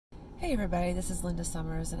Hey everybody, this is Linda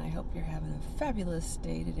Summers and I hope you're having a fabulous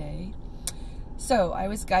day today. So I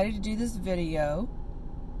was guided to do this video,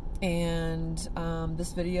 and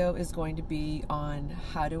this video is going to be on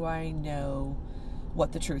how do I know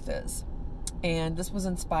what the truth is. And this was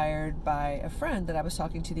inspired by a friend that I was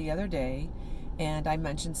talking to the other day, and I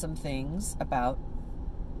mentioned some things about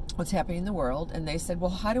what's happening in the world, and they said, well,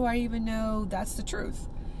 how do I even know that's the truth?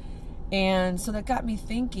 And so that got me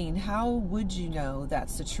thinking, how would you know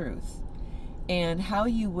that's the truth? And how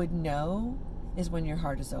you would know is when your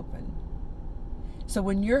heart is open. So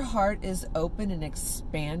when your heart is open and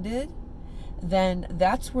expanded, then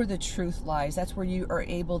that's where the truth lies. That's where you are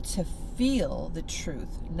able to feel the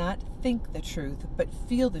truth, not think the truth, but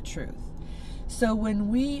feel the truth. So when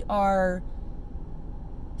we are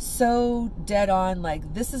so dead on,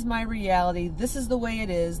 like, this is my reality, this is the way it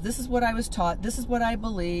is, this is what I was taught, this is what I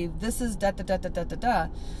believe, this is da da da da da da da,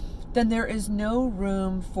 then there is no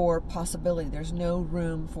room for possibility. There's no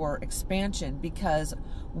room for expansion, because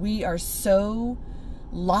we are so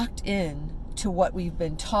locked in to what we've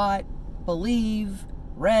been taught, believe,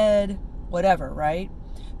 read, whatever, right?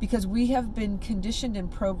 Because we have been conditioned and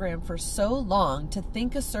programmed for so long to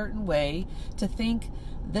think a certain way, to think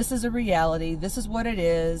this is a reality, this is what it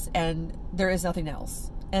is, and there is nothing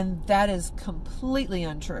else. And that is completely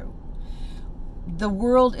untrue. The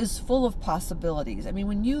world is full of possibilities. I mean,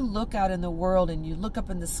 when you look out in the world and you look up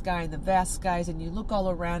in the sky, in the vast skies, and you look all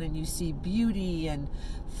around and you see beauty and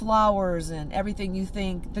flowers and everything, you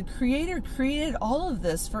think the Creator created all of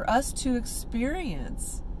this for us to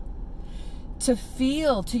experience, to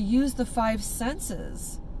feel, to use the five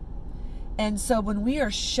senses. And so when we are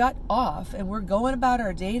shut off and we're going about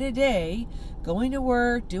our day-to-day, going to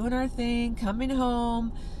work, doing our thing, coming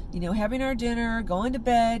home, having our dinner, going to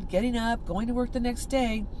bed, getting up, going to work the next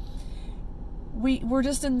day, we're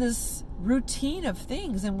just in this routine of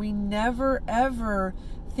things, and we never ever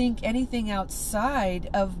think anything outside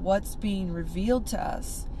of what's being revealed to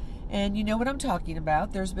us. And you know what I'm talking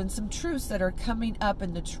about. There's been some truths that are coming up,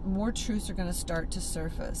 and more truths are going to start to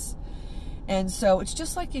surface. And so it's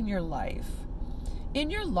just like in your life. In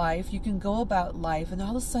your life, you can go about life, and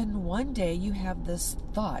all of a sudden one day you have this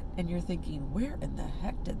thought, and you're thinking, where in the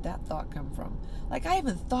heck did that thought come from? Like, I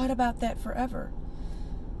haven't thought about that forever.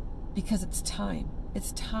 Because it's time.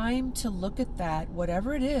 It's time to look at that,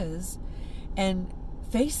 whatever it is, and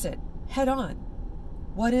face it head on.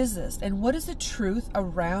 What is this? And what is the truth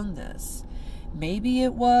around this? Maybe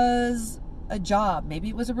it was a job, maybe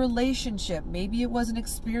it was a relationship, maybe it was an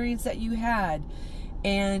experience that you had,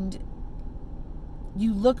 and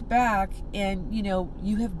you look back and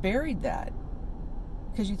you have buried that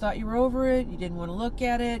because you thought you were over it, you didn't want to look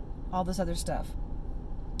at it, all this other stuff.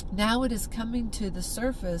 Now it is coming to the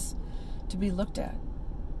surface to be looked at,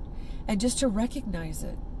 and just to recognize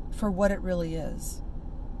it for what it really is.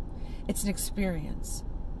 It's an experience.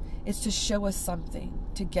 It's to show us something,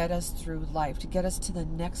 to get us through life, to get us to the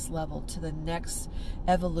next level, to the next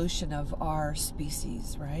evolution of our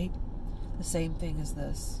species, right? The same thing as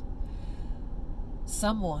this.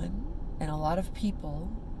 Someone, and a lot of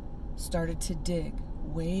people, started to dig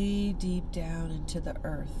way deep down into the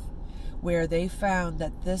earth, where they found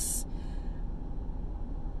that this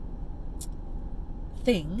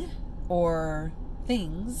thing or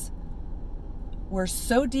things were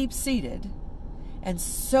so deep-seated and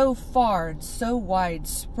so far and so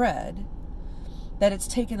widespread that it's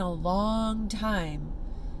taken a long time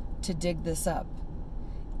to dig this up.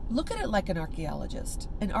 Look at it like an archaeologist.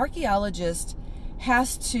 An archaeologist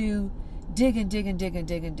has to dig and dig and dig and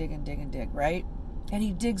dig and dig and dig and dig, right? And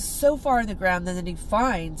he digs so far in the ground, and then he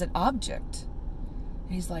finds an object.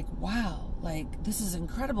 And he's like, wow, like, this is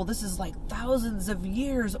incredible. This is like thousands of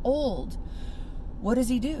years old. What does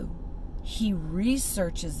he do? He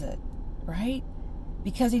researches it, right?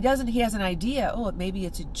 Because he has an idea. Oh, maybe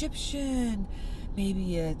it's Egyptian.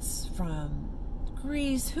 Maybe it's from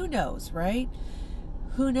Greece. Who knows, right?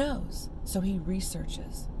 Who knows? So he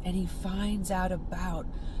researches, and he finds out about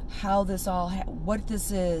how this all, what this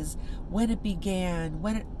is, when it began,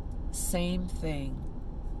 same thing.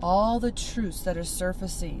 All the truths that are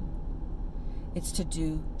surfacing, it's to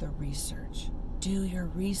do the research. Do your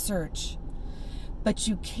research. But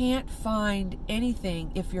you can't find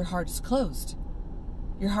anything if your heart is closed.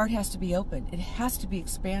 Your heart has to be open. It has to be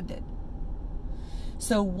expanded.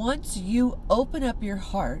 So once you open up your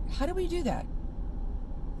heart, how do we do that?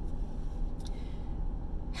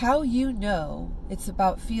 How you know it's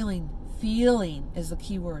about feeling. Feeling is the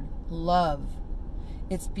key word. Love.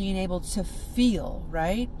 It's being able to feel,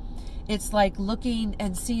 right? It's like looking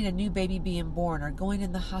and seeing a new baby being born, or going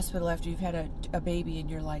in the hospital after you've had a baby, and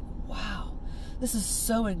you're like, wow, This is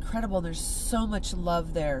so incredible. There's so much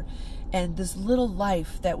love there. And this little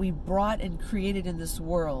life that we brought and created in this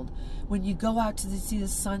world, when you go out to see the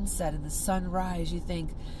sunset and the sunrise, you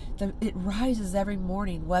think that it rises every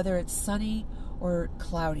morning, whether it's sunny or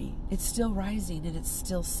cloudy. It's still rising and it's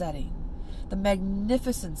still setting. The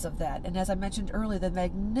magnificence of that, and as I mentioned earlier, the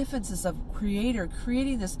magnificence of Creator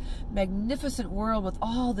creating this magnificent world with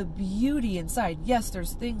all the beauty inside. Yes,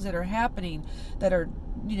 there's things that are happening that are,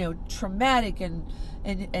 traumatic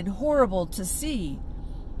and horrible to see.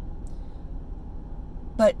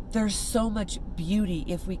 But there's so much beauty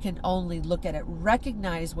if we can only look at it,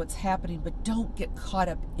 recognize what's happening, but don't get caught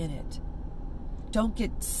up in it. Don't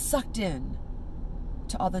get sucked in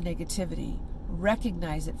to all the negativity.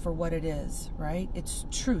 Recognize it for what it is, right? It's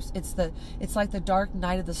truth. It's like the dark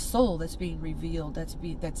night of the soul that's being revealed,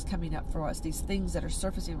 that's coming up for us. These things that are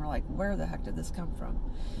surfacing, we're like, where the heck did this come from?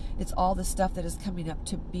 It's all the stuff that is coming up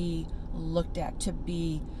to be looked at, to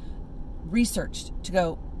be researched, to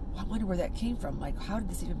go, I wonder where that came from. Like, how did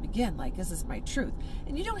this even begin? Like, is this my truth?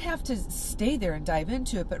 And you don't have to stay there and dive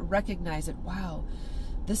into it, but recognize it. Wow,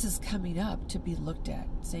 this is coming up to be looked at.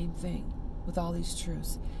 Same thing with all these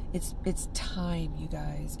truths. It's time, you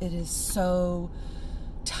guys. It is so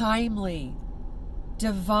timely.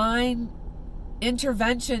 Divine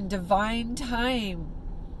intervention, divine time.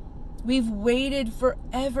 We've waited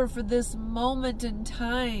forever for this moment in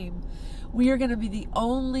time. We are going to be the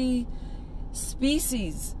only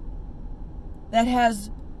species that has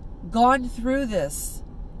gone through this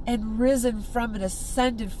and risen from it,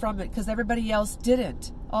 ascended from it, because everybody else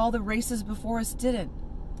didn't. All the races before us didn't.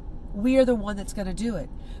 We are the one that's going to do it.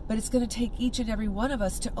 But it's going to take each and every one of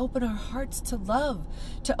us to open our hearts to love,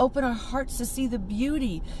 to open our hearts to see the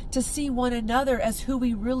beauty, to see one another as who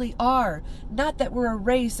we really are. Not that we're a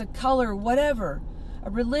race, a color, whatever, a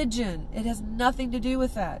religion. It has nothing to do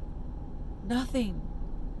with that. Nothing.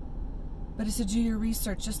 But it's to do your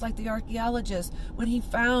research, just like the archaeologist, when he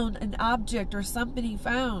found an object or something he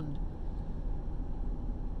found.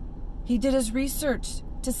 He did his research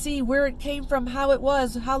to see where it came from, how it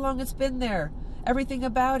was, how long it's been there, everything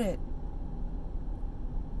about it.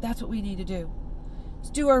 That's what we need to do. Let's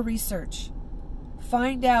do our research.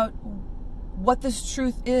 Find out what this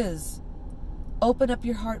truth is. Open up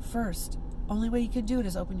your heart first. Only way you can do it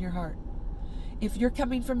is open your heart. If you're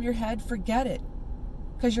coming from your head, forget it.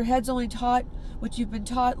 Because your head's only taught what you've been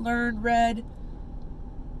taught, learned, read,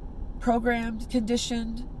 programmed,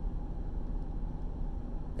 conditioned.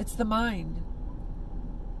 It's the mind.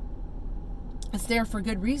 It's there for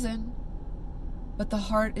good reason. But the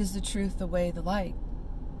heart is the truth, the way, the light.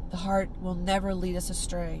 The heart will never lead us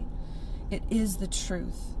astray. It is the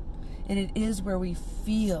truth. And it is where we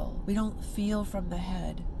feel. We don't feel from the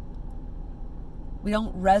head. We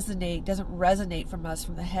don't resonate, doesn't resonate from us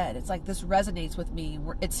from the head. It's like this resonates with me.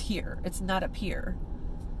 It's here. It's not up here.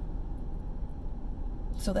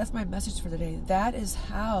 So that's my message for today. That is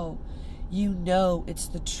how you know it's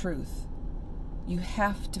the truth. You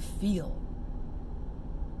have to feel.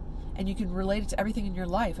 And you can relate it to everything in your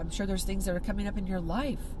life. I'm sure there's things that are coming up in your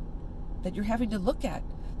life that you're having to look at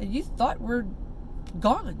that you thought were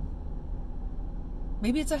gone.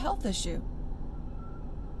 Maybe it's a health issue.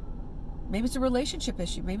 Maybe it's a relationship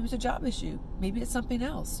issue. Maybe it's a job issue. Maybe it's something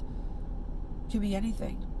else. It could be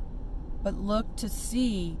anything. But look to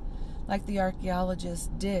see, like the archaeologists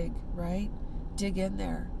dig, right? Dig in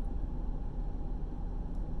there.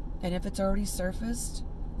 And if it's already surfaced,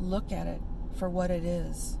 look at it for what it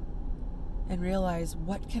is. And realize,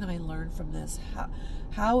 what can I learn from this?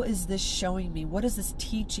 How is this showing me? What is this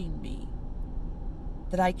teaching me?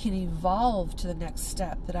 That I can evolve to the next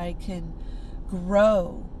step. That I can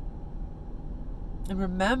grow. And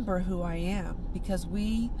remember who I am, because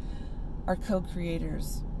we are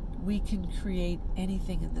co-creators. We can create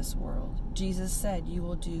anything in this world. Jesus said, you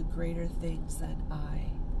will do greater things than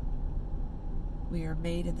I. We are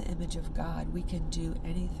made in the image of God. We can do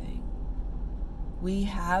anything. We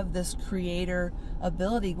have this creator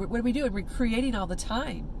ability. What are we doing? We're creating all the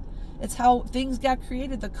time. It's how things got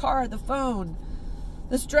created. The car, the phone,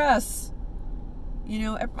 this dress,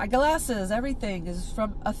 my glasses, everything is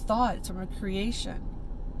from a thought. It's from a creation.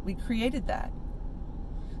 We created that.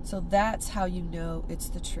 So that's how you know it's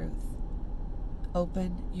the truth.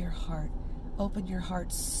 Open your heart. Open your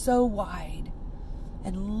heart so wide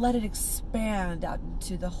and let it expand out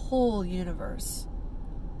into the whole universe.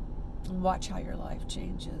 And watch how your life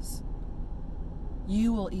changes.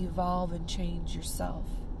 You will evolve and change yourself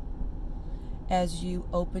as you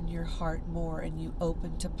open your heart more and you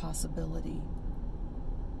open to possibility.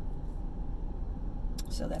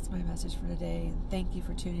 So that's my message for today. And thank you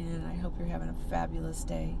for tuning in. I hope you're having a fabulous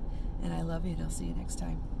day. And I love you, and I'll see you next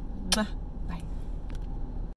time. Muah.